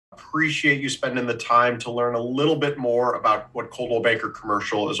appreciate you spending the time to learn a little bit more about what Coldwell Banker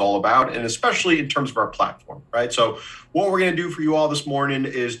Commercial is all about, and especially in terms of our platform, right? So what we're going to do for you all this morning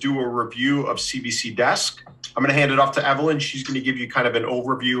is do a review of CBCDesk. I'm going to hand it off to Evelyn. She's going to give you kind of an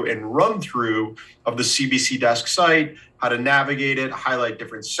overview and run through of the CBCDesk site, how to navigate it, highlight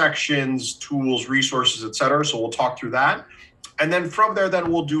different sections, tools, resources, et cetera. So we'll talk through that. And then from there,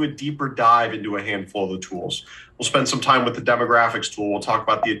 then we'll do a deeper dive into a handful of the tools. We'll spend some time with the demographics tool. We'll talk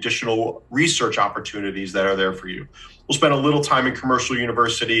about the additional research opportunities that are there for you. We'll spend a little time in Commercial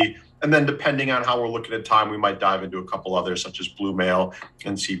University. And then depending on how we're looking at time, we might dive into a couple others such as Blue Mail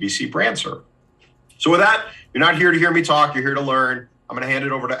and CBC BrandServe. So with that, you're not here to hear me talk. You're here to learn. I'm going to hand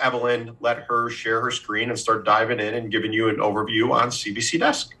it over to Evelyn, let her share her screen and start diving in and giving you an overview on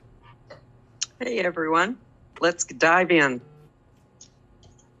CBCDesk. Hey, everyone. Let's dive in.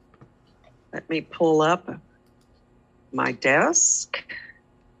 Let me pull up my desk.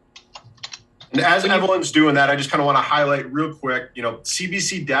 And as Evelyn's doing that, I just kind of want to highlight real quick,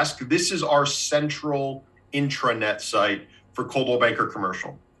 CBCDesk, this is our central intranet site for Coldwell Banker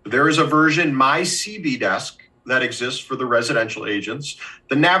Commercial. There is a version, My CBDesk, that exists for the residential agents.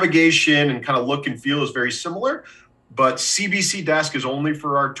 The navigation and kind of look and feel is very similar, but CBCDesk is only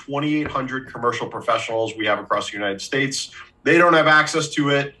for our 2,800 commercial professionals we have across the United States. They don't have access to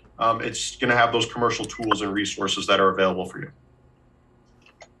it. It's going to have those commercial tools and resources that are available for you.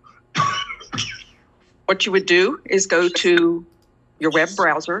 What you would do is go to your web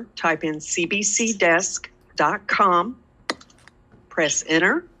browser, type in cbcdesk.com, press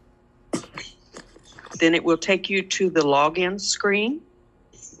enter. Then it will take you to the login screen.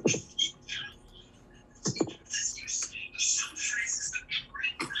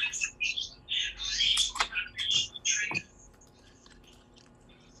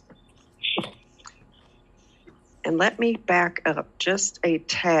 And let me back up just a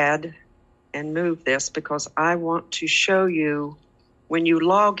tad and move this because I want to show you when you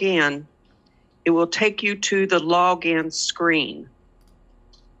log in, it will take you to the login screen.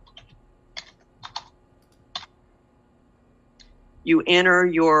 You enter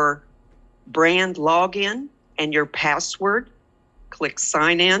your brand login and your password, click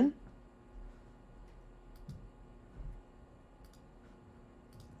sign in.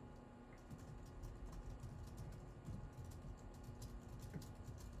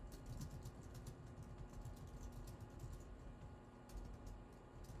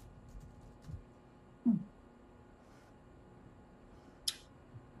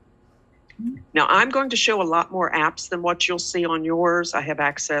 Now, I'm going to show a lot more apps than what you'll see on yours. I have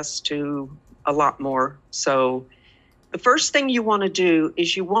access to a lot more. So the first thing you want to do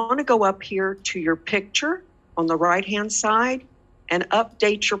is you want to go up here to your picture on the right-hand side and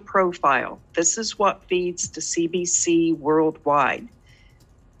update your profile. This is what feeds to CBC worldwide.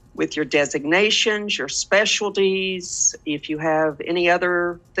 With your designations, your specialties, if you have any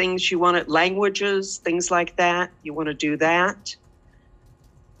other things you want, languages, things like that, you want to do that.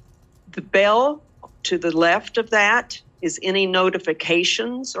 The bell to the left of that is any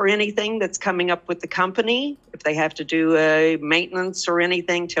notifications or anything that's coming up with the company. If they have to do a maintenance or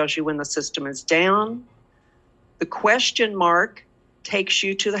anything, tells you when the system is down. The question mark takes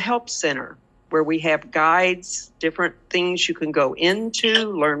you to the help center where we have guides, different things you can go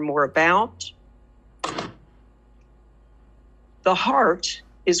into, learn more about. The heart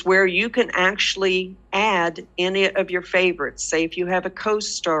is where you can actually add any of your favorites. Say if you have a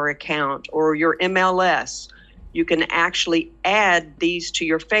CoStar account or your MLS, you can actually add these to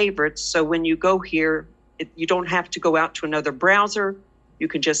your favorites. So when you go here, you don't have to go out to another browser. You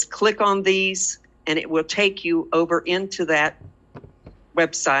can just click on these and it will take you over into that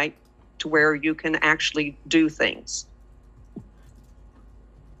website to where you can actually do things.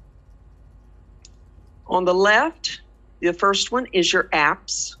 On the left, the first one is your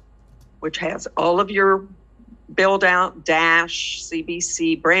apps, which has all of your build out, Dash,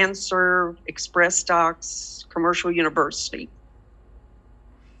 CBC, BrandServe, Express Docs, Commercial University.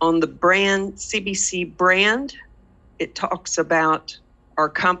 On the brand, CBC brand, it talks about our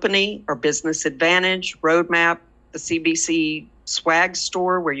company, our business advantage, roadmap, the CBC swag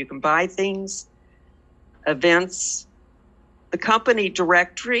store where you can buy things, events, the company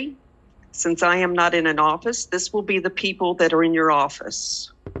directory. Since I am not in an office, this will be the people that are in your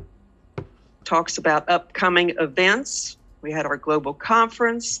office. Talks about upcoming events. We had our global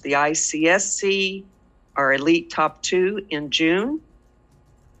conference, the ICSC, our Elite Top 2 in June.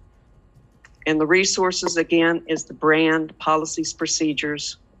 And the resources, again, is the brand, policies,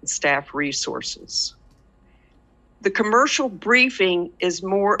 procedures, and staff resources. The commercial briefing is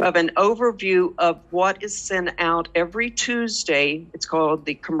more of an overview of what is sent out every Tuesday. It's called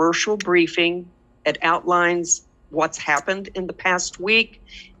the commercial briefing. It outlines what's happened in the past week,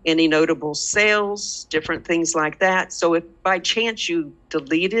 any notable sales, different things like that. So if by chance you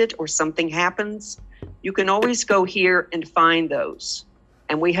delete it or something happens, you can always go here and find those.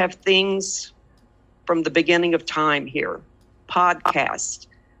 And we have things from the beginning of time here, podcast,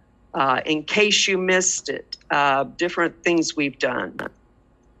 in case you missed it, different things we've done.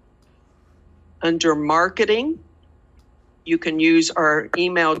 Under marketing, you can use our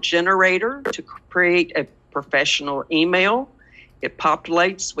email generator to create a professional email. It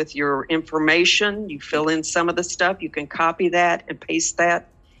populates with your information. You fill in some of the stuff. You can copy that and paste that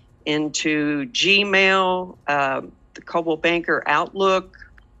into Gmail, the Coldwell Banker Outlook,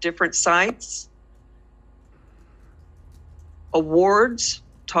 different sites. Awards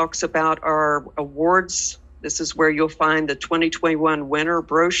talks about our awards. This is where you'll find the 2021 winner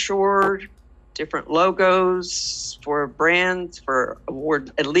brochure, different logos for brands, for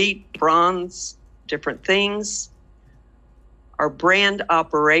award elite, bronze, different things. Our brand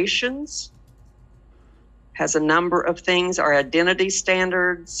operations has a number of things, our identity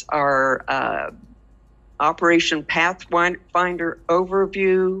standards, our Operation Pathfinder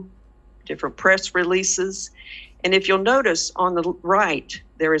overview, different press releases. And if you'll notice on the right,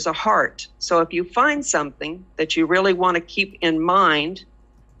 there is a heart. So if you find something that you really want to keep in mind,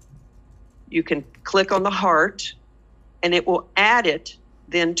 you can click on the heart and it will add it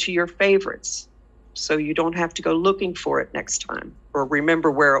then to your favorites. So you don't have to go looking for it next time or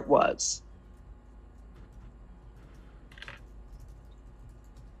remember where it was.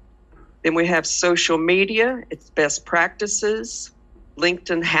 Then we have social media, it's best practices,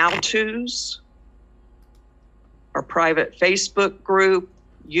 LinkedIn how-tos, our private Facebook group,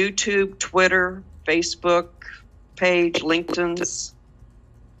 YouTube, Twitter, Facebook page, LinkedIn's.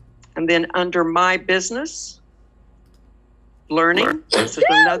 And then under my business, learning, this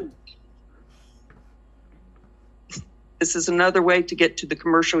is another way to get to the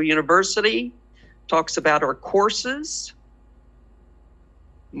commercial university, talks about our courses,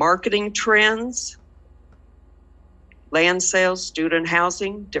 marketing trends, land sales, student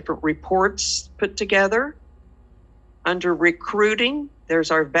housing, different reports put together. Under recruiting, there's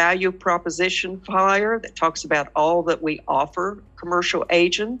our value proposition flyer that talks about all that we offer commercial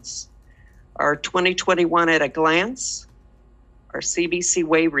agents, our 2021 at a glance, our CBC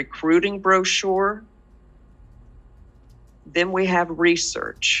Way recruiting brochure. Then we have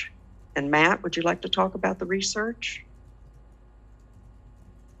research. And Matt, would you like to talk about the research?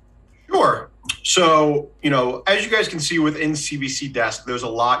 Sure. So, as you guys can see within CBCDesk, there's a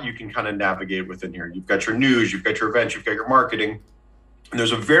lot you can kind of navigate within here. You've got your news, you've got your events, you've got your marketing, and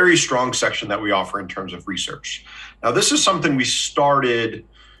there's a very strong section that we offer in terms of research. Now, this is something we started,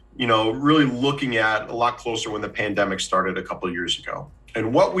 really looking at a lot closer when the pandemic started a couple of years ago.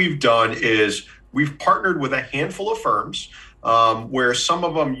 And what we've done is we've partnered with a handful of firms where some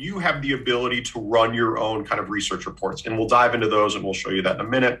of them you have the ability to run your own kind of research reports. And we'll dive into those and we'll show you that in a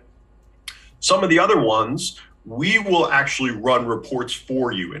minute. Some of the other ones, we will actually run reports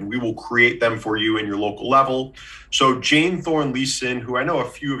for you and we will create them for you in your local level. So Jane Thorne-Leeson, who I know a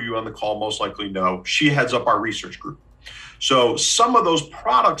few of you on the call most likely know, she heads up our research group. So some of those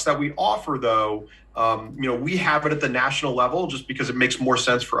products that we offer though, we have it at the national level just because it makes more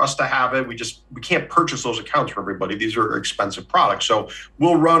sense for us to have it. We can't purchase those accounts for everybody. These are expensive products. So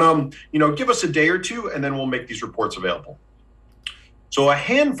we'll run them, give us a day or two and then we'll make these reports available. So a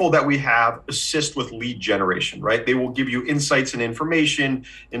handful that we have assist with lead generation, right? They will give you insights and information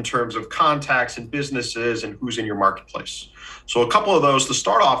in terms of contacts and businesses and who's in your marketplace. So a couple of those to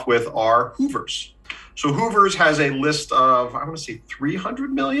start off with are Hoover's. So Hoover's has a list of, I want to say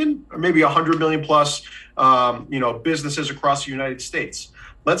 300 million or maybe 100 million plus, businesses across the United States.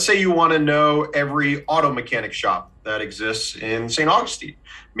 Let's say you want to know every auto mechanic shop that exists in St. Augustine.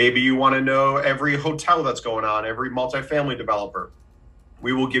 Maybe you want to know every hotel that's going on, every multifamily developer.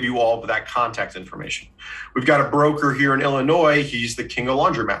 We will give you all of that contact information. We've got a broker here in Illinois. He's the king of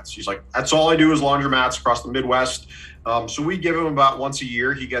laundromats. He's like, that's all I do is laundromats across the Midwest. So we give him about once a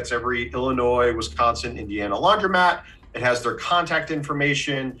year. He gets every Illinois, Wisconsin, Indiana laundromat. It has their contact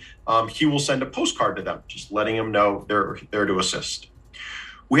information. He will send a postcard to them, just letting them know they're there to assist.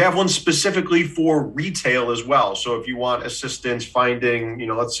 We have one specifically for retail as well. So if you want assistance finding,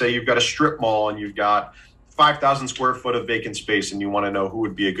 let's say you've got a strip mall and you've got 5,000 square foot of vacant space and you want to know who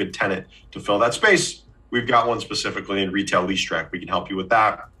would be a good tenant to fill that space, we've got one specifically in Retail Lease Track. We can help you with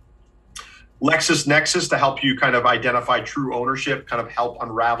that. LexisNexis to help you kind of identify true ownership, kind of help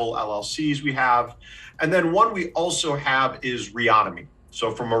unravel LLCs we have. And then one we also have is Reonomy.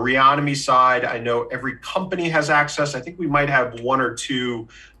 So from a Reonomy side, I know every company has access. I think we might have one or two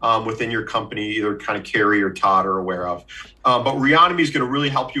within your company, either kind of Carrie or Todd are aware of. But Reonomy is going to really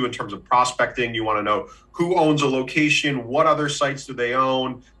help you in terms of prospecting. You want to know who owns a location, what other sites do they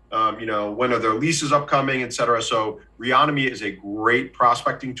own, when are their leases upcoming, et cetera. So Reonomy is a great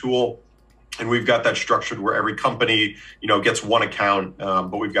prospecting tool. And we've got that structured where every company, gets one account,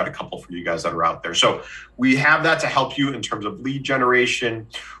 but we've got a couple for you guys that are out there. So we have that to help you in terms of lead generation.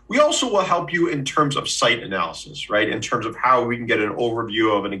 We also will help you in terms of site analysis, right? In terms of how we can get an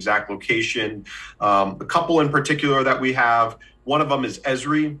overview of an exact location. A couple in particular that we have, one of them is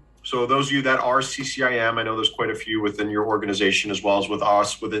Esri. So those of you that are CCIM, I know there's quite a few within your organization as well as with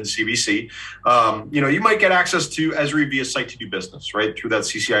us within CBC. You might get access to Esri via Site to Do Business, right? Through that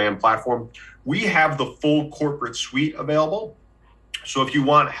CCIM platform. We have the full corporate suite available. So if you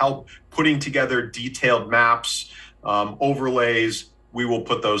want help putting together detailed maps, overlays, we will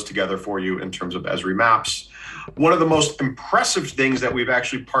put those together for you in terms of Esri maps. One of the most impressive things that we've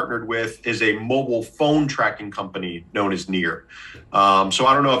actually partnered with is a mobile phone tracking company known as Near. So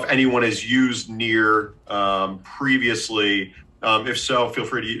I don't know if anyone has used Near previously. If so, feel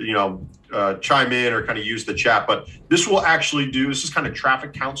free to chime in or kind of use the chat. But this will actually this is kind of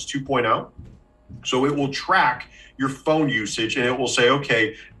traffic counts 2.0. So it will track your phone usage and it will say,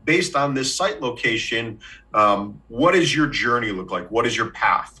 okay, based on this site location, what does your journey look like? What is your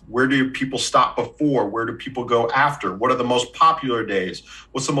path? Where do people stop before? Where do people go after? What are the most popular days?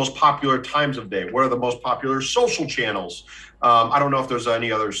 What's the most popular times of day? What are the most popular social channels? I don't know if there's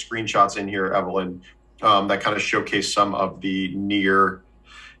any other screenshots in here, Evelyn, that kind of showcase some of the Near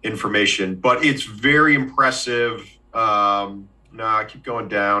information, but it's very impressive. I keep going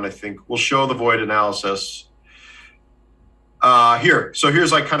down. I think we'll show the void analysis. Here. So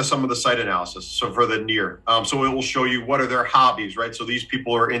here's like kind of some of the site analysis. So for the Near, so it will show you what are their hobbies, right? So these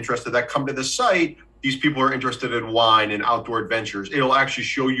people are interested that come to the site. These people are interested in wine and outdoor adventures. It'll actually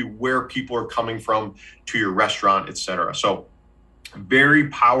show you where people are coming from to your restaurant, et cetera. So very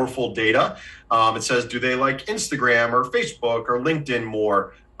powerful data. It says, do they like Instagram or Facebook or LinkedIn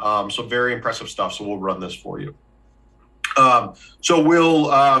more? So very impressive stuff. So we'll run this for you. So will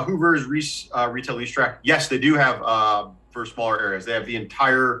Hoover's retail lease track? Yes, they do have for smaller areas. They have the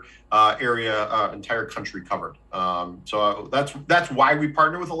entire area, entire country covered. So that's why we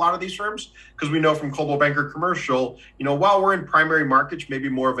partner with a lot of these firms, because we know from Coldwell Banker Commercial, while we're in primary markets, maybe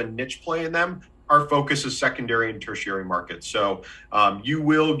more of a niche play in them, our focus is secondary and tertiary markets. So you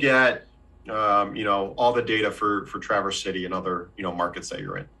will get all the data for Traverse City and other markets that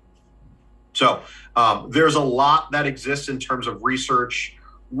you're in. So there's a lot that exists in terms of research.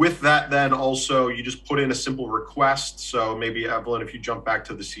 With that, then also you just put in a simple request. So maybe Evelyn, if you jump back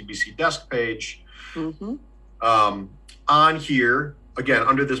to the CBCDesk page, on here, again,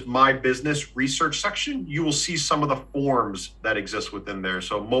 under this My Business Research section, you will see some of the forms that exist within there.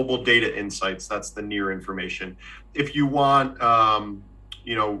 So mobile data insights, that's the Near information. If you want,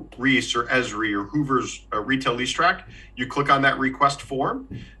 Reese or Esri or Hoover's retail lease track, you click on that request form.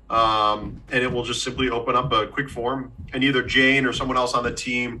 And it will just simply open up a quick form, and either Jane or someone else on the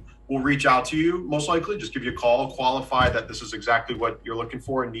team will reach out to you, most likely, just give you a call, qualify that this is exactly what you're looking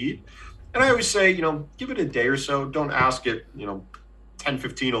for and need. And I always say, give it a day or so. Don't ask it,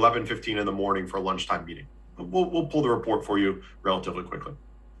 10:15, 11:15 in the morning for a lunchtime meeting. We'll pull the report for you relatively quickly.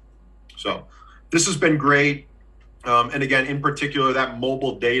 So this has been great. And again, in particular, that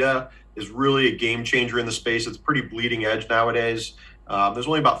mobile data is really a game changer in the space. It's pretty bleeding edge nowadays. There's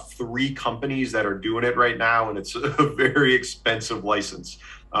only about 3 companies that are doing it right now, and it's a very expensive license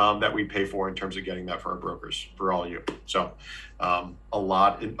that we pay for in terms of getting that for our brokers, for all you. So a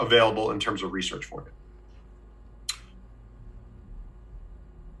lot available in terms of research for it.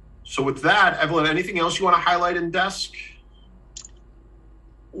 So with that, Evelyn, anything else you want to highlight in Desk?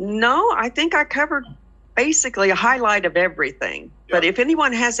 No, I think I covered basically a highlight of everything. Yep. But if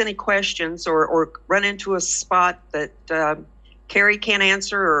anyone has any questions or run into a spot that Carrie can't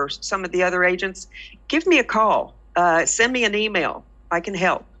answer or some of the other agents, give me a call. Send me an email. I can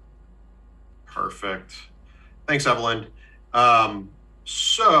help. Perfect. Thanks, Evelyn.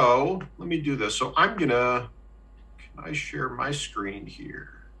 So let me do this. So can I share my screen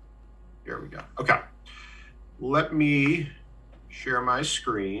here? There we go. Okay. Let me share my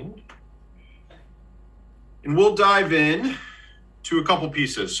screen. And we'll dive in to a couple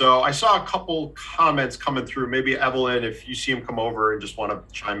pieces. So I saw a couple comments coming through. Maybe Evelyn, if you see them come over and just want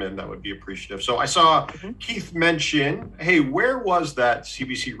to chime in, that would be appreciative. So I saw Keith mention, hey, where was that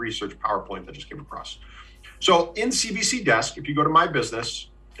CBC Research PowerPoint that just came across? So in CBCDesk, if you go to My Business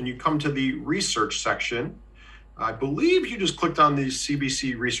and you come to the research section, I believe you just clicked on these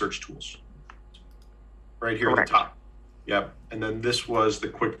CBC Research Tools right here at the top. Yep. And then this was the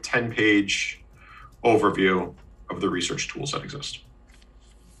quick 10-page overview of the research tools that exist.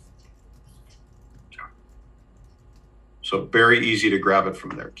 So very easy to grab it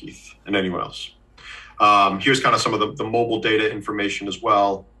from there, Keith, and anyone else. Here's kind of some of the mobile data information as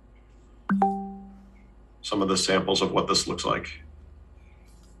well. Some of the samples of what this looks like.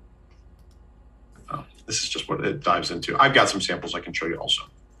 Oh, this is just what it dives into. I've got some samples I can show you also.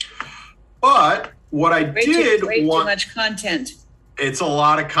 But what I did way too much content. It's a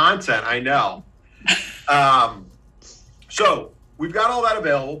lot of content, I know. So we've got all that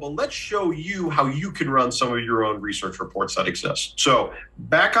available, but let's show you how you can run some of your own research reports that exist. So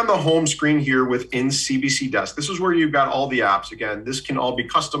back on the home screen here within CBCDesk, this is where you've got all the apps. Again, this can all be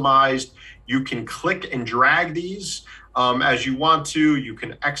customized. You can click and drag these as you want to. You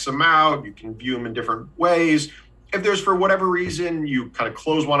can X them out. You can view them in different ways. If there's, for whatever reason, you kind of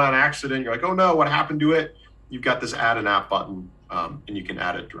close one on accident, you're like, oh no, what happened to it? You've got this add an app button and you can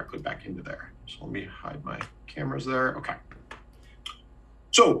add it directly back into there. So let me hide my cameras there. Okay.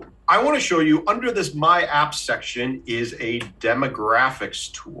 So I want to show you under this My Apps section is a demographics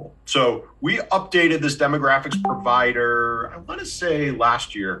tool. So we updated this demographics provider, I want to say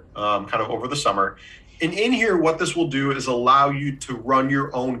last year, kind of over the summer. And in here, what this will do is allow you to run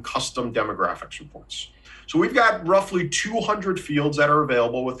your own custom demographics reports. So we've got roughly 200 fields that are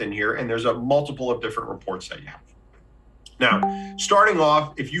available within here, and there's a multiple of different reports that you have. Now, starting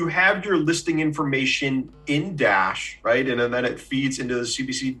off, if you have your listing information in Dash, right, and then it feeds into the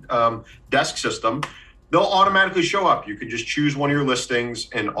CBC desk system, they'll automatically show up. You can just choose one of your listings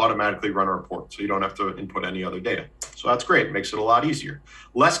and automatically run a report, so you don't have to input any other data. So that's great. It makes it a lot easier.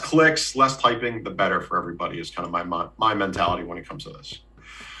 Less clicks, less typing, the better for everybody is kind of my mentality when it comes to this.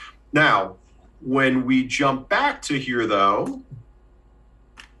 Now, when we jump back to here, though,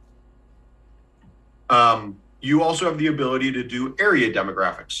 you also have the ability to do area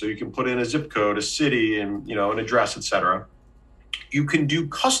demographics. So you can put in a zip code, a city, and an address, etc. You can do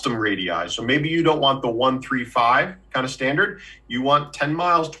custom radii. So maybe you don't want the 135 kind of standard. You want 10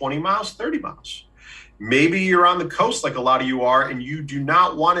 miles, 20 miles, 30 miles. Maybe you're on the coast like a lot of you are, and you do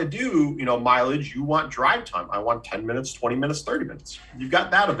not want to do mileage. You want drive time. I want 10 minutes, 20 minutes, 30 minutes. You've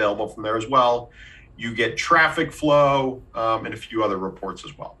got that available from there as well. You get traffic flow and a few other reports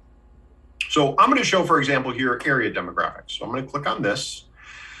as well. So I'm going to show, for example, here, area demographics. So I'm going to click on this.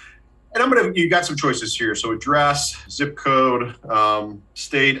 And you got some choices here. So address, zip code,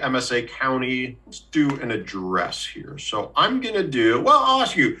 state, MSA, county. Let's do an address here. So I'm going to do, well, I'll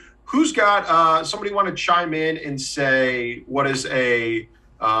ask you, who's got, somebody want to chime in and say, what is a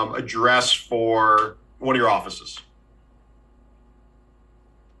address for one of your offices?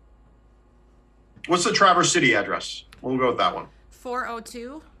 What's the Traverse City address? We'll go with that one.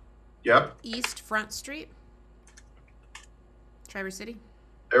 402. Yep. East Front Street, Traverse City.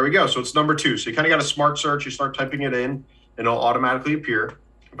 There we go. So it's number 2. So you kind of got a smart search. You start typing it in, and it'll automatically appear.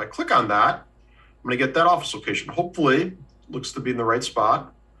 If I click on that, I'm going to get that office location. Hopefully, it looks to be in the right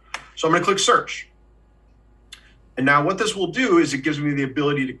spot. So I'm going to click search. And now what this will do is it gives me the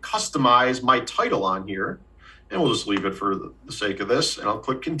ability to customize my title on here. And we'll just leave it for the sake of this. And I'll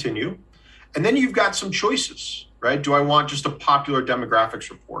click continue. And then you've got some choices, right? Do I want just a popular demographics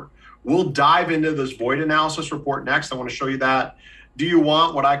report? We'll dive into this void analysis report next. I want to show you that. Do you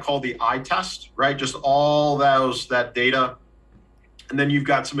want what I call the eye test, right? Just all that data. And then you've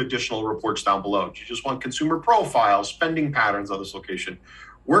got some additional reports down below. Do you just want consumer profiles, spending patterns on this location,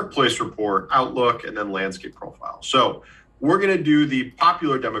 workplace report, outlook, and then landscape profile? So we're going to do the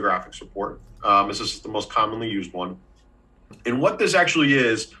popular demographics report, as this is the most commonly used one. And what this actually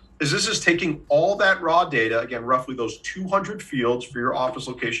is this is taking all that raw data, again, roughly those 200 fields for your office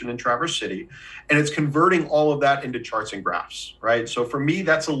location in Traverse City, and it's converting all of that into charts and graphs, right? So for me,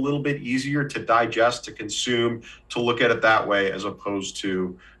 that's a little bit easier to digest, to consume, to look at it that way, as opposed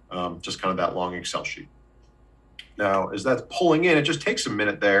to just kind of that long Excel sheet. Now, as that's pulling in, it just takes a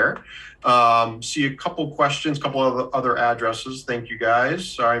minute there. See a couple questions, couple of other addresses. Thank you, guys.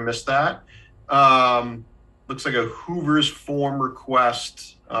 Sorry, I missed that. Looks like a Hoover's form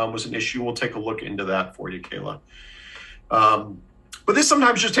request was an issue. We'll take a look into that for you, Kayla. But this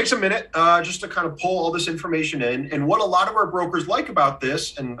sometimes just takes a minute just to kind of pull all this information in. And what a lot of our brokers like about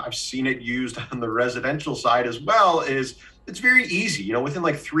this, and I've seen it used on the residential side as well, is It's very easy. Within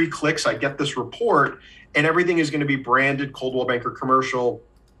like 3 clicks, I get this report, and everything is going to be branded Coldwell Banker Commercial.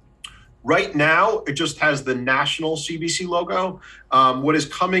 Right now, it just has the national CBC logo. What is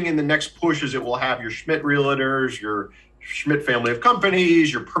coming in the next push is it will have your Schmidt Realtors, your Schmidt family of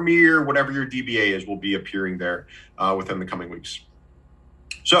companies, your Premier, whatever your DBA is, will be appearing there within the coming weeks.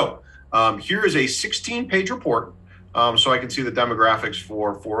 So here is a 16-page report. So I can see the demographics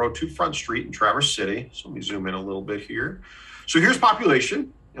for 402 Front Street in Traverse City. So let me zoom in a little bit here. So here's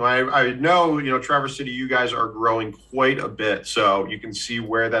population. I know, Traverse City, you guys are growing quite a bit. So you can see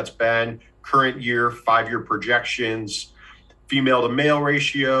where that's been, current year, 5-year projections, female to male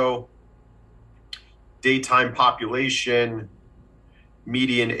ratio, daytime population,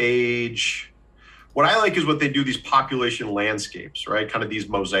 median age. What I like is what they do, these population landscapes, right? Kind of these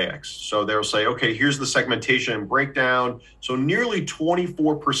mosaics. So they'll say, okay, here's the segmentation and breakdown. So nearly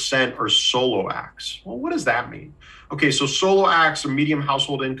 24% are solo acts. Well, what does that mean? Okay, so solo acts, a medium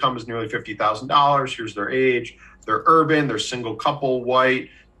household income is nearly $50,000. Here's their age. They're urban, they're single couple, white.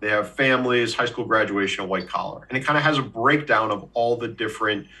 They have families, high school graduation, white collar. And it kind of has a breakdown of all the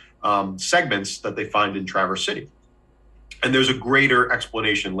different segments that they find in Traverse City. And there's a greater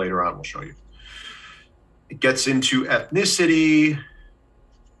explanation later on, we'll show you. It gets into ethnicity,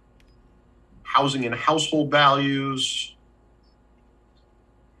 housing and household values,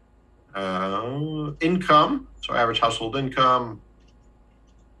 income, so average household income,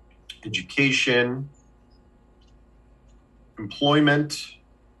 education, employment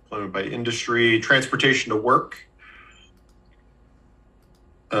by industry, transportation to work,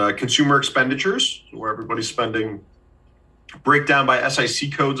 consumer expenditures, so where everybody's spending, breakdown by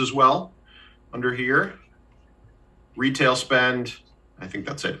SIC codes as well under here. Retail spend, I think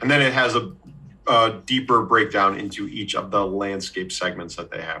that's it. And then it has a deeper breakdown into each of the landscape segments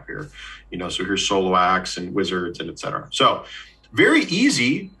that they have here. So here's solo acts and wizards and et cetera. So very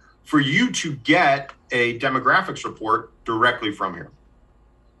easy for you to get a demographics report directly from here.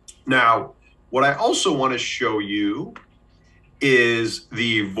 Now, what I also want to show you is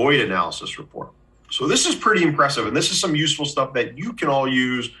the void analysis report. So this is pretty impressive, and this is some useful stuff that you can all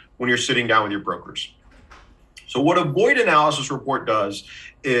use when you're sitting down with your brokers. So what a void analysis report does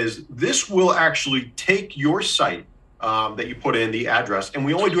is this will actually take your site that you put in, the address, and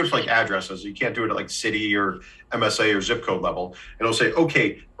we only do it for like addresses. You can't do it at like city or MSA or zip code level. And it'll say,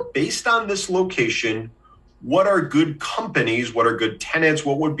 okay, based on this location, what are good companies? What are good tenants?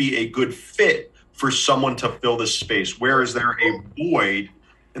 What would be a good fit for someone to fill this space? Where is there a void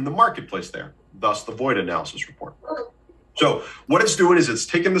in the marketplace there? Thus the void analysis report. So what it's doing is it's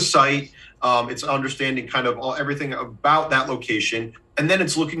taking the site, it's understanding kind of everything about that location, and then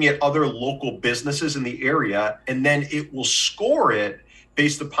it's looking at other local businesses in the area, and then it will score it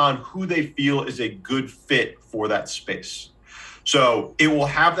based upon who they feel is a good fit for that space. So it will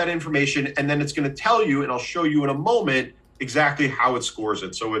have that information, and then it's going to tell you, and I'll show you in a moment, exactly how it scores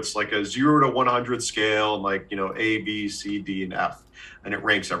it. So it's like a 0 to 100 scale, like, A, B, C, D, and F, and it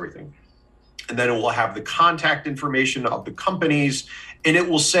ranks everything. And then it will have the contact information of the companies, and it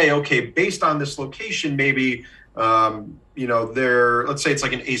will say, okay, based on this location, maybe, let's say it's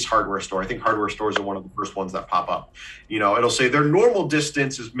like an Ace hardware store. I think hardware stores are one of the first ones that pop up. It'll say their normal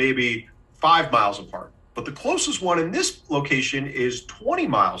distance is maybe 5 miles apart, but the closest one in this location is 20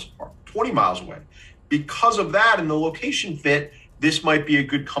 miles apart, 20 miles away. Because of that and the location fit, this might be a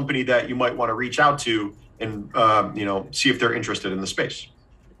good company that you might want to reach out to and, see if they're interested in the space.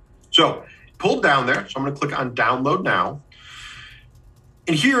 So pulled down there. So I'm going to click on download now.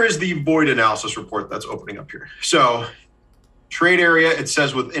 And here is the void analysis report that's opening up here. So trade area, it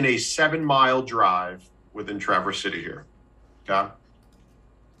says within a 7-mile drive within Traverse City here. Okay.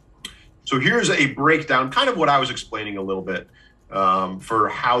 So here's a breakdown, kind of what I was explaining a little bit for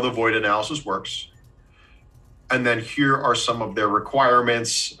how the void analysis works. And then here are some of their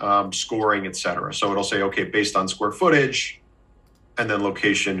requirements, scoring, et cetera. So it'll say, okay, based on square footage, and then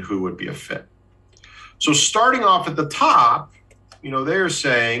location, who would be a fit. So starting off at the top, they're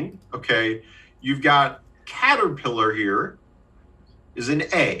saying, okay, you've got Caterpillar here is an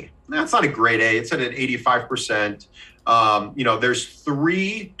A. That's not a great A. It's at an 85%. There's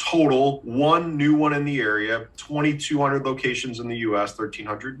 3 total, 1 new one in the area, 2,200 locations in the US,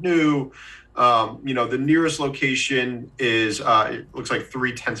 1,300 new. The nearest location is, it looks like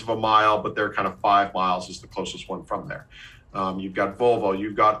 0.3 of a mile, but they're kind of 5 miles is the closest one from there. You've got Volvo,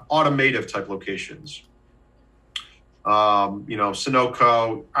 you've got automotive type locations.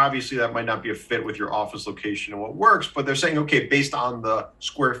 Sunoco, obviously that might not be a fit with your office location and what works, but they're saying, okay, based on the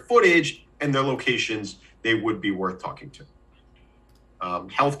square footage and their locations, they would be worth talking to.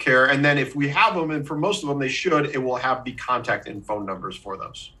 healthcare. And then if we have them, and for most of them they should, it will have the contact and phone numbers for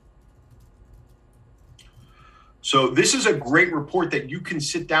those. So this is a great report that you can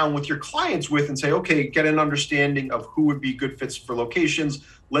sit down with your clients with and say, okay, get an understanding of who would be good fits for locations.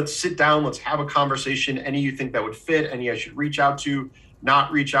 Let's sit down, let's have a conversation. Any you think that would fit, any I should reach out to,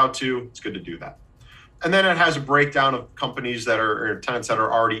 not reach out to, it's good to do that. And then it has a breakdown of companies that are, or tenants that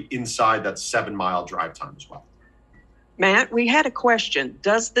are already inside that 7-mile drive time as well. Matt, we had a question.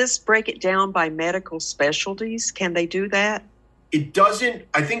 Does this break it down by medical specialties? Can they do that? It doesn't.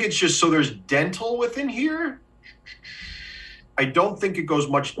 I think it's just so there's dental within here. I don't think it goes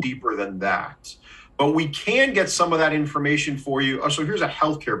much deeper than that, but we can get some of that information for you. So here's a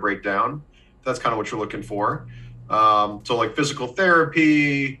healthcare breakdown. That's kind of what you're looking for. So like physical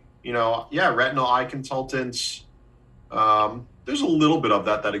therapy, retinal eye consultants. There's a little bit of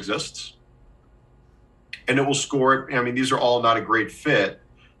that exists, and it will score it. I mean, these are all not a great fit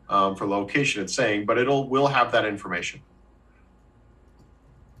for location, it's saying, but will have that information.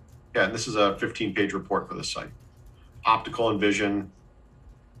 Yeah, and this is a 15-page report for this site. Optical and vision.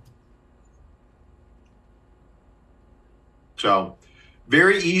 So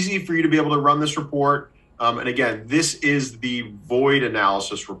very easy for you to be able to run this report. And again, this is the void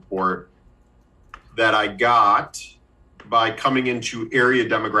analysis report that I got by coming into area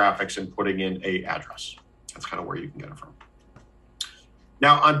demographics and putting in an address. That's kind of where you can get it from.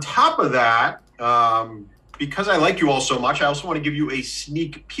 Now, on top of that, because I like you all so much, I also want to give you a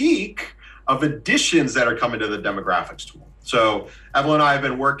sneak peek of additions that are coming to the demographics tool. So Evelyn and I have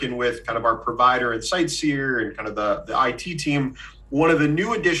been working with kind of our provider and sites here and kind of the IT team. One of the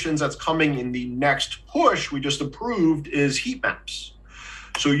new additions that's coming in the next push we just approved is heat maps.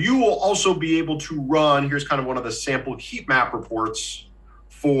 So you will also be able to run, here's kind of one of the sample heat map reports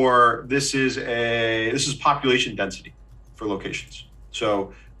for, this is population density for locations.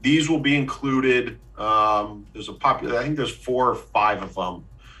 So these will be included. I think there's 4 or 5 of them.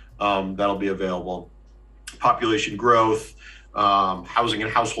 That'll be available. Population growth, housing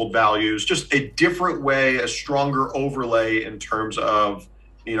and household values, just a different way, a stronger overlay in terms of,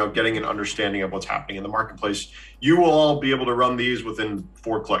 getting an understanding of what's happening in the marketplace. You will all be able to run these within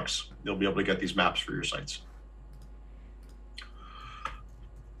 4 clicks. You'll be able to get these maps for your sites.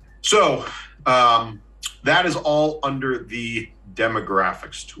 So that is all under the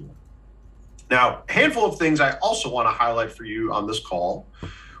demographics tool. Now, a handful of things I also want to highlight for you on this call.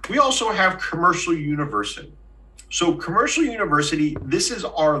 We also have Commercial University. So Commercial University, this is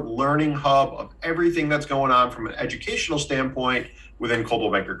our learning hub of everything that's going on from an educational standpoint within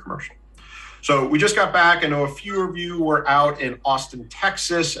Coldwell Banker Commercial. So we just got back. I know a few of you were out in Austin,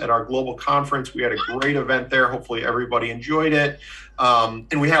 Texas at our global conference. We had a great event there. Hopefully everybody enjoyed it.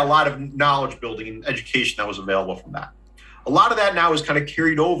 And we had a lot of knowledge building and education that was available from that. A lot of that now is kind of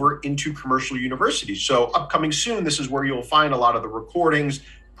carried over into Commercial University. So upcoming soon, this is where you'll find a lot of the recordings,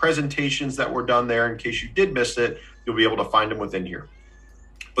 presentations that were done there. In case you did miss it, you'll be able to find them within here.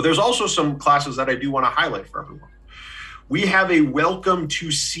 But there's also some classes that I do want to highlight for everyone. We have a Welcome to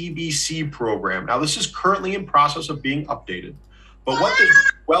CBC program. Now, this is currently in process of being updated. But what the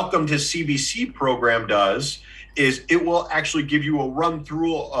Welcome to CBC program does is it will actually give you a run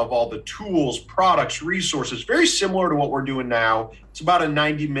through of all the tools, products, resources, very similar to what we're doing now. It's about a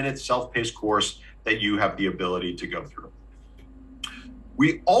 90-minute self-paced course that you have the ability to go through.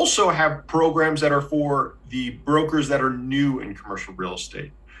 We also have programs that are for the brokers that are new in commercial real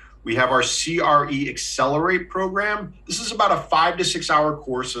estate. We have our CRE Accelerate program. This is about a 5 to 6 hour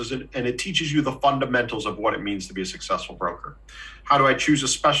courses, and it teaches you the fundamentals of what it means to be a successful broker. How do I choose a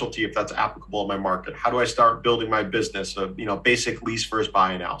specialty if that's applicable in my market? How do I start building my business? Basic lease versus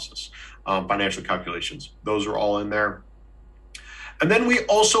buy analysis, financial calculations. Those are all in there. And then we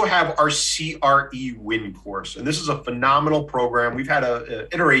also have our CRE Win course. And this is a phenomenal program. We've had an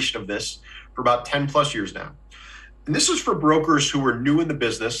iteration of this for about 10 plus years now. And this is for brokers who are new in the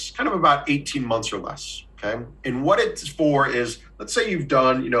business, kind of about 18 months or less, okay? And what it's for is, let's say you've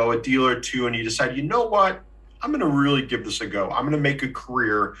done, a deal or two and you decide, you know what, I'm gonna really give this a go. I'm gonna make a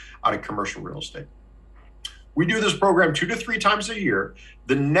career out of commercial real estate. We do this program 2 to 3 times a year.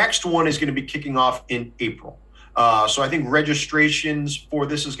 The next one is gonna be kicking off in April. So I think registrations for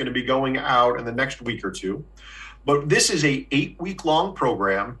this is gonna be going out in the next week or two. But this is a 8-week-long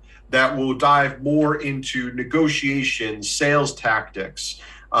program that will dive more into negotiations, sales tactics.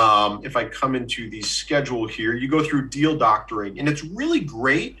 If I come into the schedule here, you go through deal doctoring, and it's really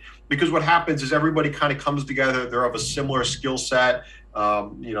great because what happens is everybody kind of comes together. They're of a similar skill set.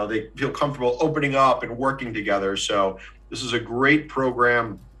 They feel comfortable opening up and working together. So this is a great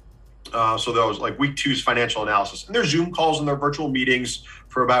program So those like week 2's financial analysis, and there's Zoom calls and their virtual meetings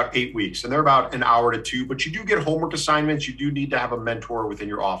for about 8 weeks, and they're about an hour to 2. But you do get homework assignments. You do need to have a mentor within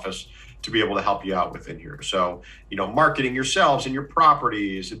your office to be able to help you out within here. So, marketing yourselves and your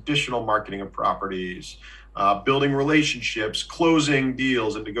properties, additional marketing of properties, building relationships, closing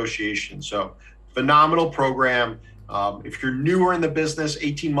deals, and negotiations. So, phenomenal program. If you're newer in the business,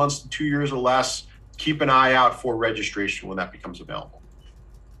 18 months to 2 years or less, keep an eye out for registration when that becomes available.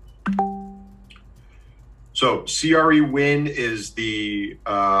 So CRE Win is the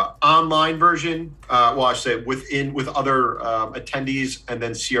online version. I say with other attendees, and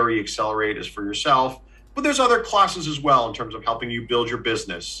then CRE Accelerate is for yourself. But there's other classes as well in terms of helping you build your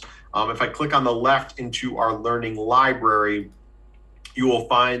business. If I click on the left into our learning library, you will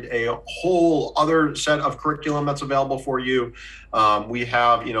find a whole other set of curriculum that's available for you. We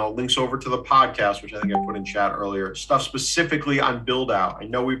have, links over to the podcast, which I think I put in chat earlier, stuff specifically on build out. I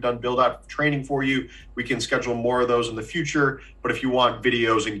know we've done build out training for you. We can schedule more of those in the future, but if you want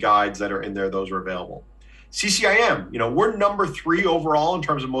videos and guides that are in there, those are available. CCIM, we're number 3 overall in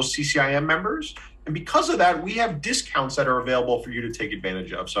terms of most CCIM members. And because of that, we have discounts that are available for you to take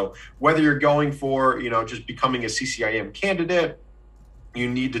advantage of. So whether you're going for, just becoming a CCIM candidate, you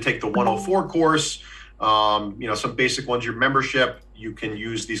need to take the 104 course, some basic ones, your membership, you can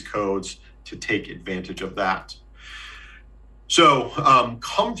use these codes to take advantage of that. So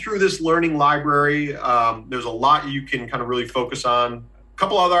come through this learning library. There's a lot you can kind of really focus on. A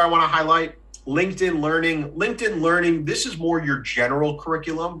couple other I want to highlight. LinkedIn Learning, this is more your general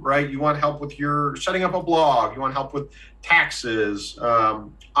curriculum, right? You want help with your setting up a blog. You want help with taxes.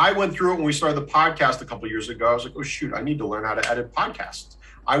 I went through it when we started the podcast a couple of years ago. I was like, oh, shoot, I need to learn how to edit podcasts.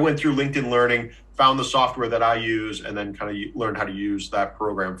 I went through LinkedIn Learning, found the software that I use, and then kind of learned how to use that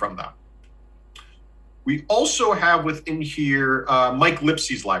program from that. We also have within here Mike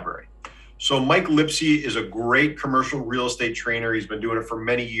Lipsey's library. So Mike Lipsey is a great commercial real estate trainer. He's been doing it for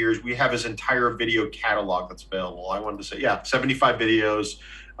many years. We have his entire video catalog that's available. I wanted to say, 75 videos,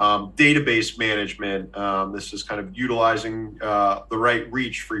 database management. This is kind of utilizing the right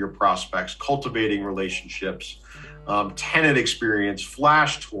reach for your prospects, cultivating relationships, tenant experience,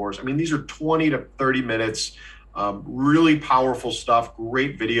 flash tours. I mean, these are 20 to 30 minutes, really powerful stuff,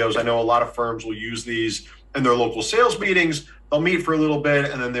 great videos. I know a lot of firms will use these in their local sales meetings. They'll meet for a little bit,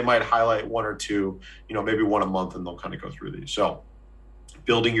 and then they might highlight 1 or 2, maybe 1 a month, and they'll kind of go through these. So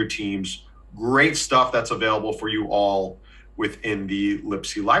building your teams, great stuff that's available for you all within the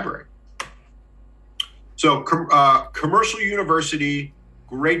Lipsey library. So Commercial University,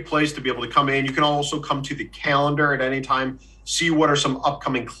 great place to be able to come in. You can also come to the calendar at any time, see what are some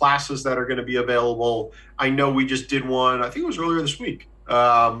upcoming classes that are going to be available. I know we just did one, I think it was earlier this week.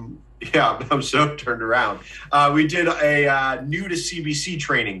 I'm so turned around. We did a new to CBC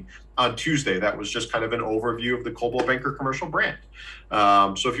training on Tuesday. That was just kind of an overview of the Coldwell Banker commercial brand.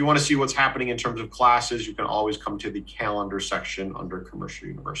 So if you want to see what's happening in terms of classes, you can always come to the calendar section under Commercial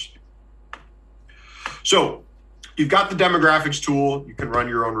University. So you've got the demographics tool. You can run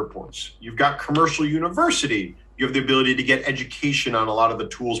your own reports. You've got Commercial University. You have the ability to get education on a lot of the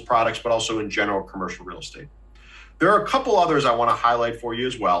tools, products, but also in general commercial real estate. There are a couple others I want to highlight for you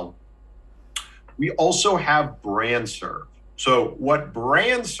as well. We also have BrandServe. So what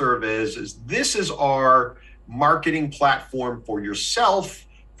BrandServe is this is our marketing platform for yourself,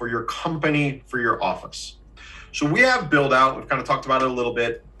 for your company, for your office. So we have Build Out. We've kind of talked about it a little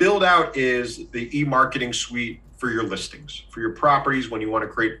bit. Build Out is the e-marketing suite for your listings, for your properties when you want to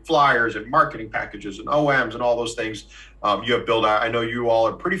create flyers and marketing packages and OMs and all those things. You have Build Out. I know you all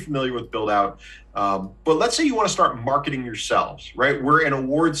are pretty familiar with Build Out. But let's say you want to start marketing yourselves, right? We're in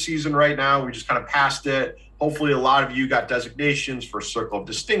award season right now. We just kind of passed it. Hopefully a lot of you got designations for Circle of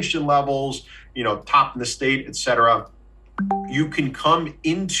Distinction levels, top in the state, et cetera. You can come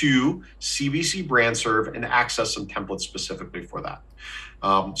into CBC BrandServe and access some templates specifically for that.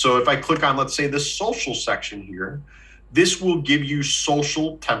 So if I click on, let's say, the social section here, this will give you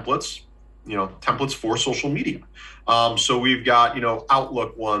social templates, templates for social media. So we've got,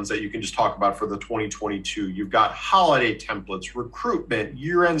 Outlook ones that you can just talk about for the 2022. You've got holiday templates, recruitment,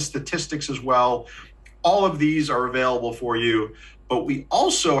 year-end statistics as well. All of these are available for you, but we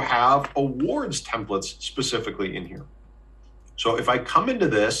also have awards templates specifically in here. So if I come into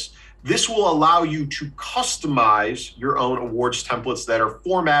this will allow you to customize your own awards templates that are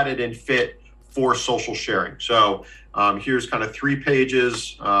formatted and fit for social sharing. So here's kind of 3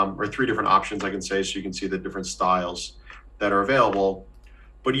 pages or 3 different options I can say, so you can see the different styles that are available.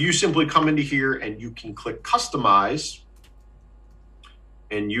 But you simply come into here and you can click customize,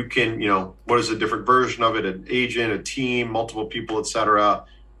 and you can, what is a different version of it, an agent, a team, multiple people, et cetera.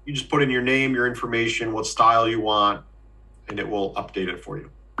 You just put in your name, your information, what style you want, and it will update it for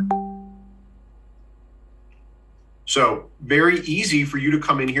you. So very easy for you to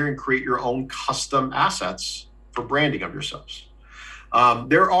come in here and create your own custom assets for branding of yourselves.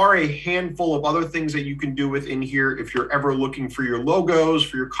 There are a handful of other things that you can do within here if you're ever looking for your logos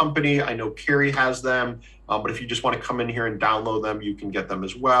for your company. I know Carrie has them, but if you just want to come in here and download them, you can get them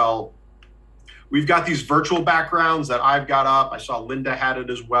as well. We've got these virtual backgrounds that I've got up. I saw Linda had it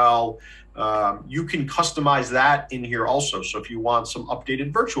as well. You can customize that in here also. So if you want some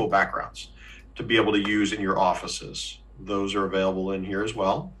updated virtual backgrounds to be able to use in your offices, those are available in here as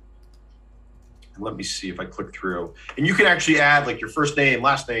well. And let me see if I click through. And you can actually add like your first name,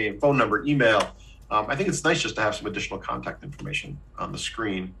 last name, phone number, email. I think it's nice just to have some additional contact information on the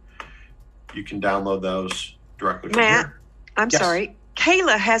screen. You can download those directly from Matt, here. I'm Yes. sorry.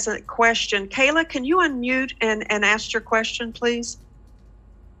 Kayla has a question. Kayla, can you unmute and ask your question, please?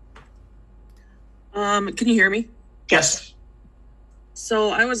 Can you hear me? Yes. So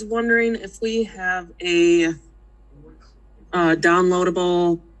I was wondering if we have a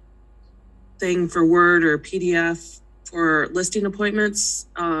downloadable thing for Word or PDF for listing appointments,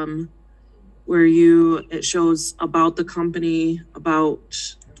 where it shows about the company,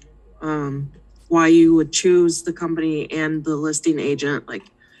 about why you would choose the company and the listing agent. Like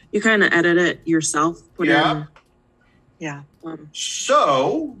you kind of edit it yourself. Yeah.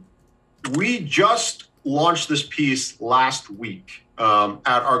 So we just launched this piece last week at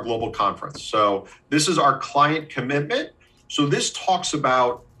our global conference. So this is our client commitment. So this talks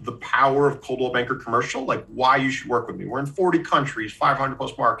about the power of Coldwell Banker Commercial, like why you should work with me. We're in 40 countries, 500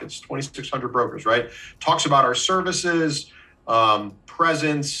 plus markets, 2,600 brokers, right? Talks about our services,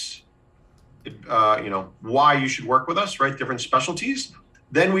 presence, why you should work with us, right? Different specialties.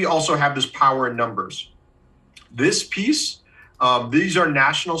 Then we also have this power in numbers. This piece, these are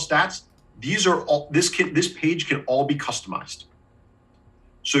national stats. These are all, this page can all be customized.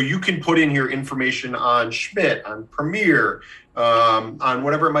 So you can put in here information on Schmidt, on Premier, on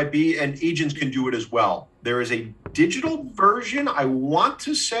whatever it might be, and agents can do it as well. There is a digital version, I want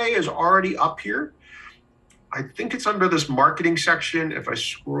to say, is already up here. I think it's under this marketing section. If I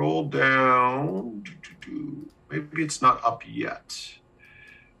scroll down, maybe it's not up yet.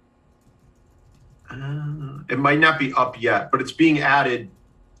 It might not be up yet, but it's being added,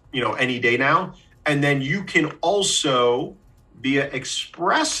 any day now. And then you can also, via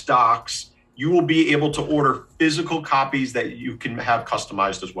Express Docs, you will be able to order physical copies that you can have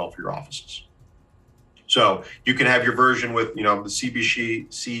customized as well for your offices. So you can have your version with, the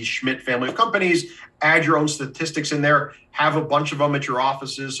CBC Schmidt family of companies, add your own statistics in there, have a bunch of them at your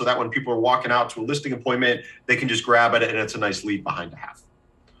offices so that when people are walking out to a listing appointment, they can just grab it and it's a nice lead behind to have.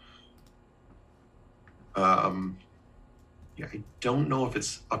 I don't know if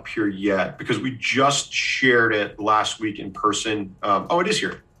it's up here yet because we just shared it last week in person. It is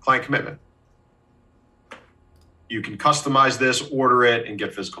here, client commitment. You can customize this, order it, and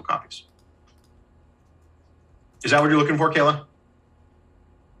get physical copies. Is that what you're looking for, Kayla?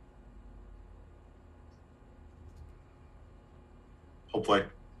 Hopefully.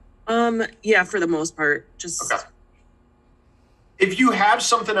 Yeah, for the most part. Just okay. If you have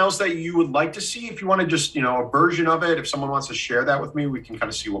something else that you would like to see, if you want to just, a version of it, if someone wants to share that with me, we can kind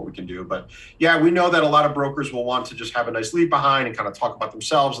of see what we can do. But yeah, we know that a lot of brokers will want to just have a nice lead behind and kind of talk about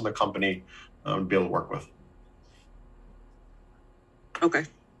themselves and the company and be able to work with. Okay.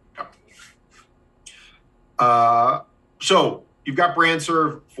 So you've got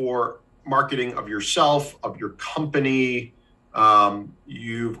BrandServe for marketing of yourself, of your company.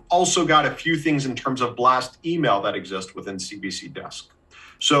 You've also got a few things in terms of blast email that exist within CBCDesk.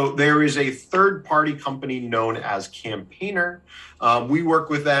 So there is a third-party company known as Campaigner. We work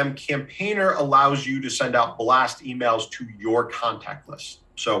with them. Campaigner allows you to send out blast emails to your contact list.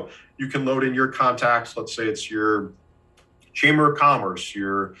 So you can load in your contacts. Let's say it's your Chamber of Commerce,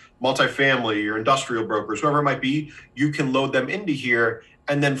 your multifamily, your industrial brokers, whoever it might be. You can load them into here.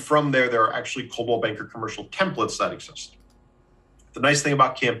 And then from there are actually Coldwell Banker Commercial templates that exist. The nice thing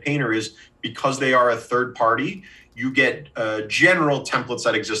about Campaigner is because they are a third party, you get general templates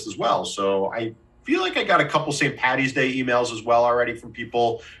that exist as well. So I feel like I got a couple St. Patty's Day emails as well already from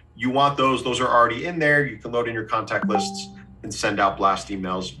people. You want those are already in there. You can load in your contact lists and send out blast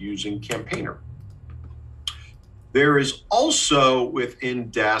emails using Campaigner. There is also within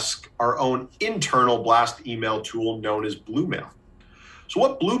Desk our own internal blast email tool known as Bluemail. So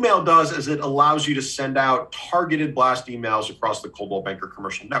what Bluemail does is it allows you to send out targeted blast emails across the Coldwell Banker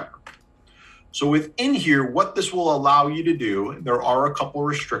Commercial Network. So within here, what this will allow you to do, there are a couple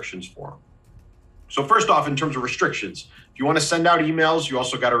restrictions for them. So first off, in terms of restrictions, if you want to send out emails, you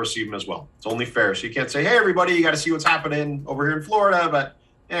also got to receive them as well. It's only fair. So you can't say, hey, everybody, you got to see what's happening over here in Florida, but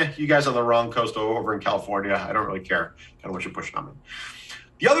you guys on the wrong coast over in California, I don't really care kind of what you're pushing on me.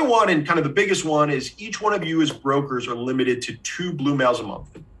 The other one, and kind of the biggest one, is each one of you as brokers are limited to 2 blue mails a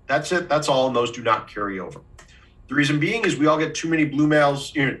month. That's it. That's all, and those do not carry over. The reason being is we all get too many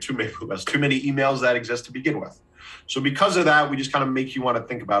emails that exist to begin with. So because of that, we just kind of make you want to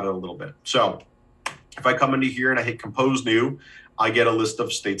think about it a little bit. So if I come into here and I hit compose new, I get a list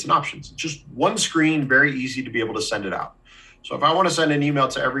of states and options. It's just one screen, very easy to be able to send it out. So if I want to send an email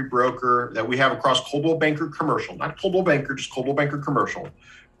to every broker that we have across Coldwell Banker Commercial, not Coldwell Banker, just Coldwell Banker Commercial,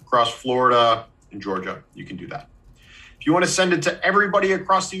 across Florida and Georgia, you can do that. If you want to send it to everybody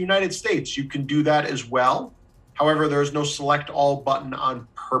across the United States, you can do that as well. However, there's no select all button on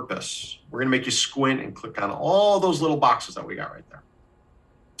purpose. We're going to make you squint and click on all those little boxes that we got right there.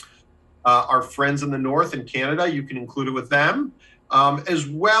 Our friends in the North in Canada, you can include it with them, as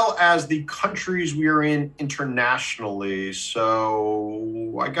well as the countries we are in internationally.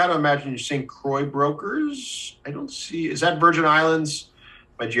 So I got to imagine you're seeing Croy Brokers. I don't see, is that Virgin Islands?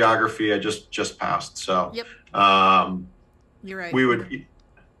 My geography, I just passed. So yep. You're right. We would,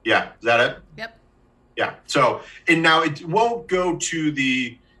 yeah, is that it? Yep. Yeah. So, and now it won't go to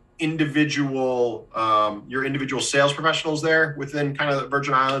the individual, your individual sales professionals there within kind of the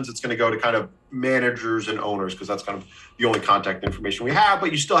Virgin Islands. It's going to go to kind of managers and owners because that's kind of the only contact information we have,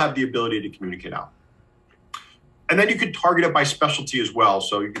 but you still have the ability to communicate out. And then you could target it by specialty as well.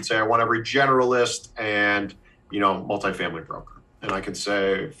 So you could say, I want every generalist and, multifamily broker. And I could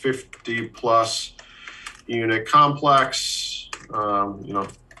say 50 plus unit complex,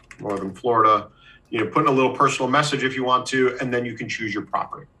 Northern Florida, put in a little personal message if you want to, and then you can choose your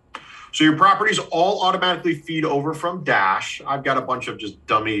property. So your properties all automatically feed over from Dash. I've got a bunch of just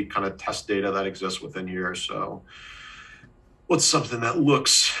dummy kind of test data that exists within here. So what's something that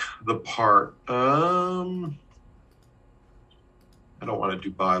looks the part? I don't want a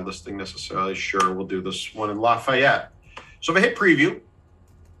Dubai listing necessarily. Sure, we'll do this one in Lafayette. So if I hit preview,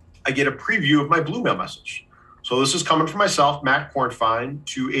 I get a preview of my blue mail message. So this is coming from myself, Matt Kornfein,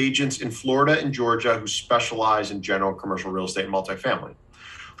 to agents in Florida and Georgia who specialize in general commercial real estate and multifamily.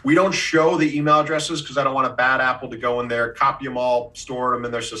 We don't show the email addresses because I don't want a bad apple to go in there, copy them all, store them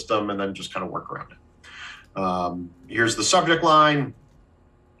in their system, and then just kind of work around it. Here's the subject line,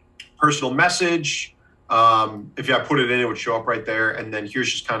 personal message. If I put it in, it would show up right there. And then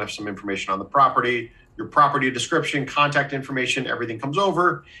here's just kind of some information on the property, your property description, contact information, everything comes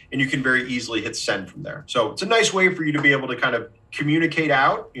over, and you can very easily hit send from there. So it's a nice way for you to be able to kind of communicate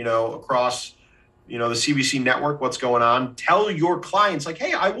out, across, the CBC network, what's going on. Tell your clients like,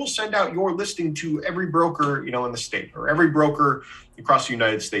 hey, I will send out your listing to every broker, in the state, or every broker across the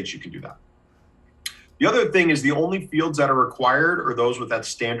United States. You can do that. The other thing is the only fields that are required are those with that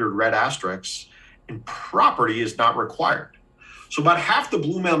standard red asterisk, and property is not required. So about half the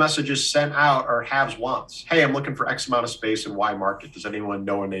blue mail messages sent out are haves wants. Hey, I'm looking for X amount of space in Y market. Does anyone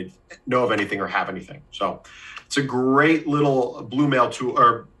know of anything or have anything? So it's a great little blue mail tool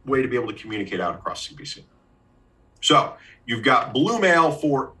or way to be able to communicate out across CBC. So you've got blue mail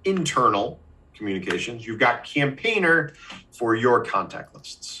for internal communications. You've got campaigner for your contact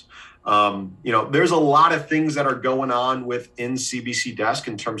lists. There's a lot of things that are going on within CBCDesk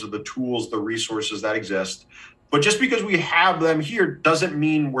in terms of the tools, the resources that exist. But just because we have them here doesn't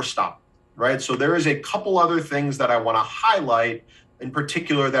mean we're stopped, right? So there is a couple other things that I want to highlight in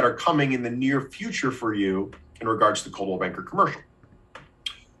particular that are coming in the near future for you in regards to Coldwell Banker Commercial.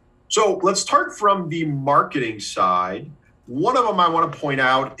 So let's start from the marketing side. One of them I want to point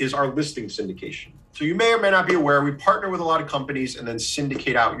out is our listing syndication. So you may or may not be aware, we partner with a lot of companies and then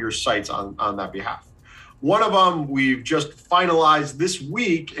syndicate out your sites on that behalf. One of them we've just finalized this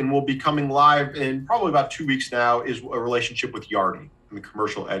week and will be coming live in probably about 2 weeks now is a relationship with Yardi and the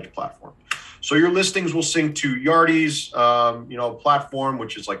Commercial Edge platform. So your listings will sync to Yardi's, platform,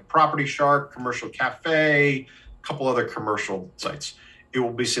 which is like Property Shark, Commercial Cafe, a couple other commercial sites. It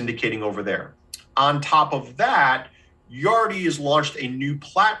will be syndicating over there. On top of that, Yardi has launched a new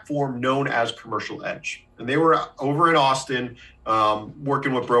platform known as Commercial Edge. And they were over in Austin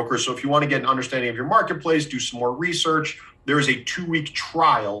working with brokers. So if you want to get an understanding of your marketplace, do some more research, there is a 2-week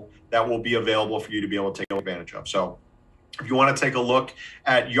trial that will be available for you to be able to take advantage of. So if you want to take a look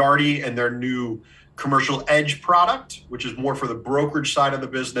at Yardi and their new Commercial Edge product, which is more for the brokerage side of the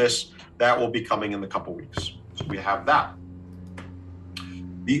business, that will be coming in a couple weeks. So we have that.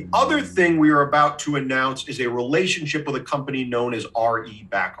 The other thing we are about to announce is a relationship with a company known as RE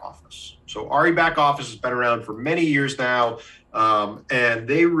Back Office. So RE Back Office has been around for many years now. and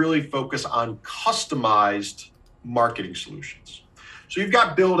they really focus on customized marketing solutions. So you've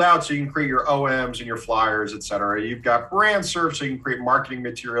got build out so you can create your OMs and your flyers, et cetera. You've got brand surf so you can create marketing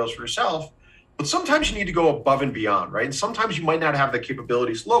materials for yourself. But sometimes you need to go above and beyond, right? And sometimes you might not have the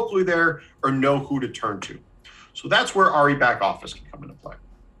capabilities locally there or know who to turn to. So that's where RE Back Office can come into play.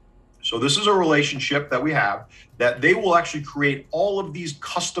 So this is a relationship that we have that they will actually create all of these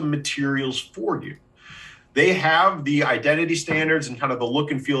custom materials for you. They have the identity standards and kind of the look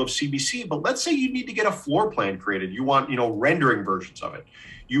and feel of CBC, but let's say you need to get a floor plan created. You want, rendering versions of it.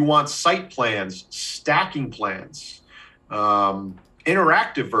 You want site plans, stacking plans,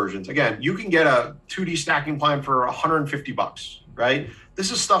 interactive versions. Again, you can get a 2D stacking plan for $150, right?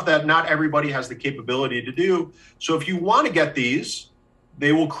 This is stuff that not everybody has the capability to do. So if you want to get these,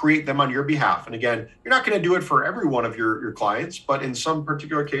 they will create them on your behalf. And again, you're not going to do it for every one of your clients, but in some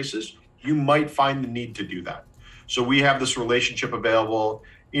particular cases, you might find the need to do that. So we have this relationship available.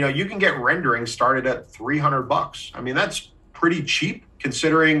 You can get rendering started at $300. I mean, that's pretty cheap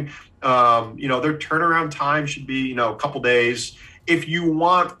considering, their turnaround time should be, a couple days. If you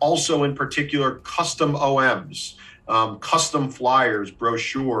want also in particular custom OMs, custom flyers,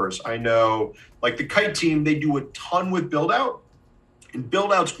 brochures, I know like the Kite team, they do a ton with build out. And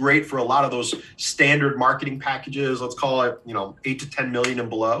build out's great for a lot of those standard marketing packages, let's call it, 8 to 10 million and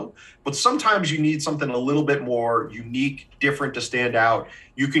below. But sometimes you need something a little bit more unique, different to stand out.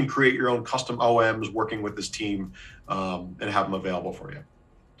 You can create your own custom OMs working with this team and have them available for you.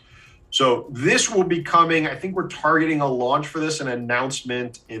 So this will be coming, I think we're targeting a launch for this, an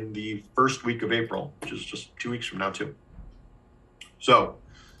announcement in the first week of April, which is just 2 weeks from now too. So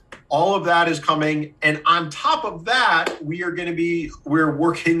all of that is coming. And on top of that, we're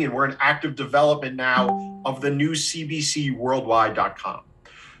working and we're in active development now of the new CBCworldwide.com.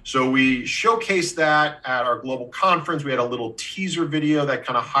 So we showcased that at our global conference. We had a little teaser video that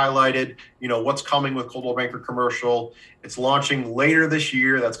kind of highlighted, what's coming with Coldwell Banker Commercial. It's launching later this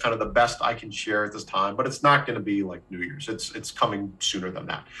year. That's kind of the best I can share at this time, but it's not going to be like New Year's. It's coming sooner than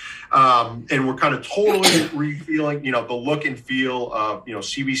that. And we're kind of totally refeeling, the look and feel of,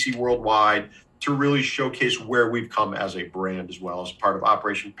 CBC Worldwide to really showcase where we've come as a brand as well as part of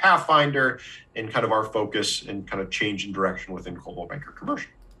Operation Pathfinder and kind of our focus and kind of change in direction within Coldwell Banker Commercial.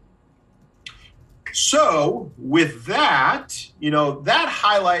 So with that, that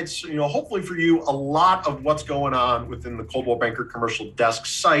highlights, hopefully for you, a lot of what's going on within the Coldwell Banker Commercial Desk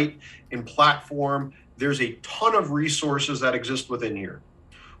site and platform. There's a ton of resources that exist within here.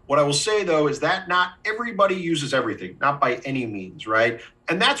 What I will say, though, is that not everybody uses everything, not by any means, right?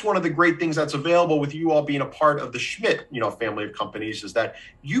 And that's one of the great things that's available with you all being a part of the Schmidt, family of companies, is that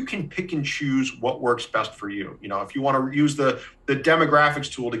you can pick and choose what works best for you. If you want to use the demographics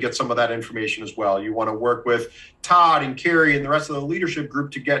tool to get some of that information as well, you want to work with Todd and Carrie and the rest of the leadership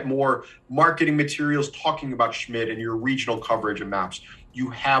group to get more marketing materials talking about Schmidt and your regional coverage and maps,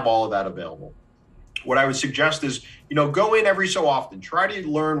 you have all of that available. What I would suggest is, go in every so often, try to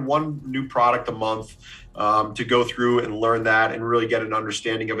learn one new product a month to go through and learn that and really get an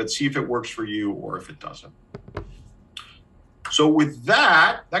understanding of it, see if it works for you or if it doesn't. So with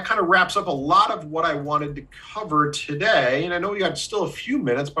that kind of wraps up a lot of what I wanted to cover today. And I know we got still a few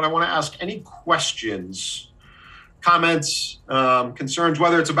minutes, but I want to ask any questions, comments, concerns,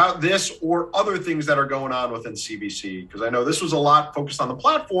 whether it's about this or other things that are going on within CBC, because I know this was a lot focused on the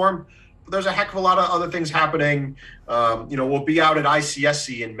platform, but there's a heck of a lot of other things happening. We'll be out at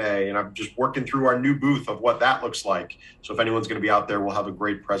ICSC in May, and I'm just working through our new booth of what that looks like. So if anyone's going to be out there, we'll have a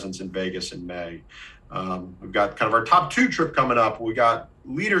great presence in Vegas in May. We've got kind of our top 2 trip coming up. We got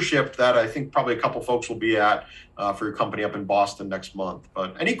leadership that I think probably a couple folks will be at for your company up in Boston next month.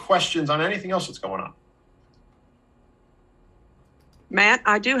 But any questions on anything else that's going on? Matt,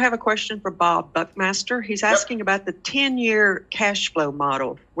 I do have a question for Bob Buckmaster. He's asking about the 10-year cash flow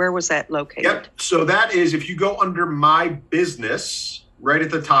model. Where was that located? Yep. So that is, if you go under My Business, right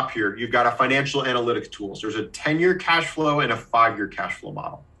at the top here, you've got a financial analytics tools. There's a 10-year cash flow and a 5-year cash flow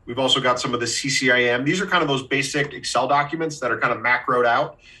model. We've also got some of the CCIM. These are kind of those basic Excel documents that are kind of macroed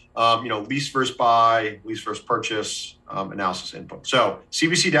out. Lease versus buy, lease versus purchase, analysis input. So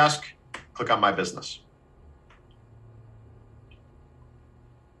CBCDesk, click on My Business.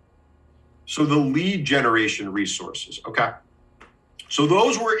 So the lead generation resources, okay? So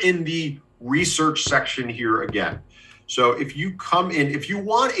those were in the research section here again. So if you come in, if you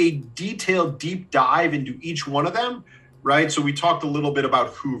want a detailed deep dive into each one of them, right? So we talked a little bit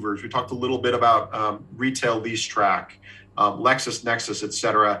about Hoover's, we talked a little bit about Retail Lease Track, LexisNexis, et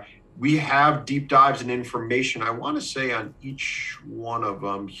cetera. We have deep dives and information, I want to say, on each one of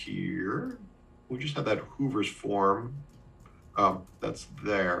them here. We just had that Hoover's form. That's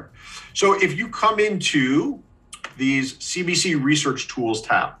there. So if you come into these CBC Research Tools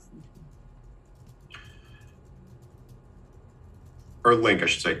tab, or link, I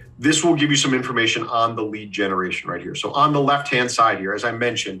should say, this will give you some information on the lead generation right here. So on the left-hand side here, as I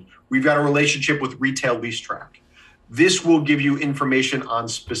mentioned, we've got a relationship with Retail Lease Track. This will give you information on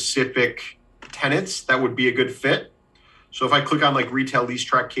specific tenants that would be a good fit. So if I click on like Retail Lease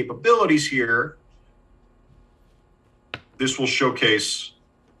Track capabilities here, this will showcase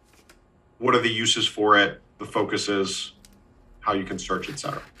what are the uses for it, the focuses, how you can search, et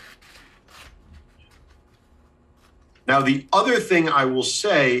cetera. Now, the other thing I will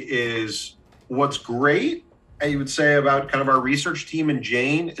say is what's great, I would say about kind of our research team and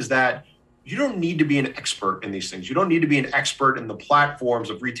Jane, is that you don't need to be an expert in these things. You don't need to be an expert in the platforms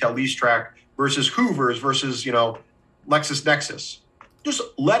of Retail Lease Track versus Hoover's versus, LexisNexis. Just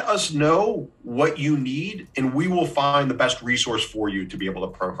let us know what you need, and we will find the best resource for you to be able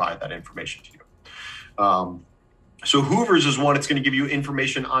to provide that information to you. So Hoover's is one, it's going to give you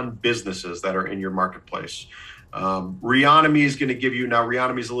information on businesses that are in your marketplace. Reonomy is going to give you, now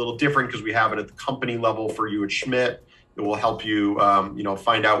Reonomy is a little different because we have it at the company level for you at Schmidt. It will help you,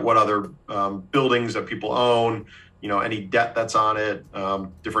 find out what other buildings that people own, any debt that's on it,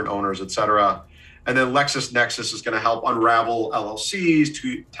 different owners, et cetera. And then LexisNexis is going to help unravel LLCs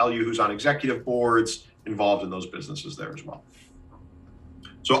to tell you who's on executive boards involved in those businesses there as well.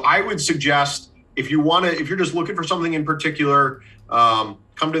 So I would suggest if you're just looking for something in particular,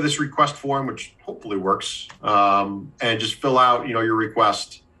 come to this request form, which hopefully works, and just fill out, your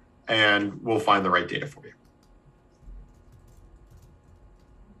request, and we'll find the right data for you.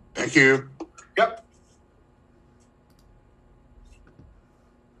 Thank you. Yep.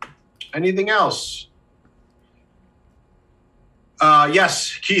 Anything else?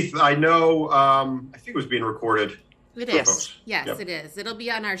 Yes, Keith, I know, I think it was being recorded. It is. Yes. Yes, It is. It'll be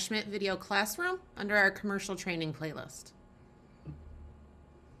on our Schmidt Video Classroom under our commercial training playlist.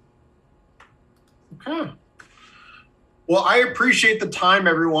 Okay. Well, I appreciate the time,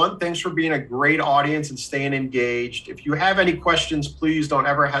 everyone. Thanks for being a great audience and staying engaged. If you have any questions, please don't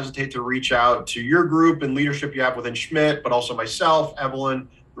ever hesitate to reach out to your group and leadership you have within Schmidt, but also myself, Evelyn,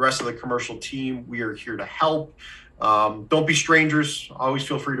 the rest of the commercial team. We are here to help. Don't be strangers. Always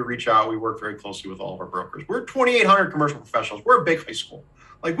feel free to reach out. We work very closely with all of our brokers. We're 2,800 commercial professionals. We're a big high school.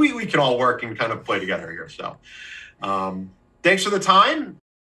 Like we can all work and kind of play together here. So thanks for the time.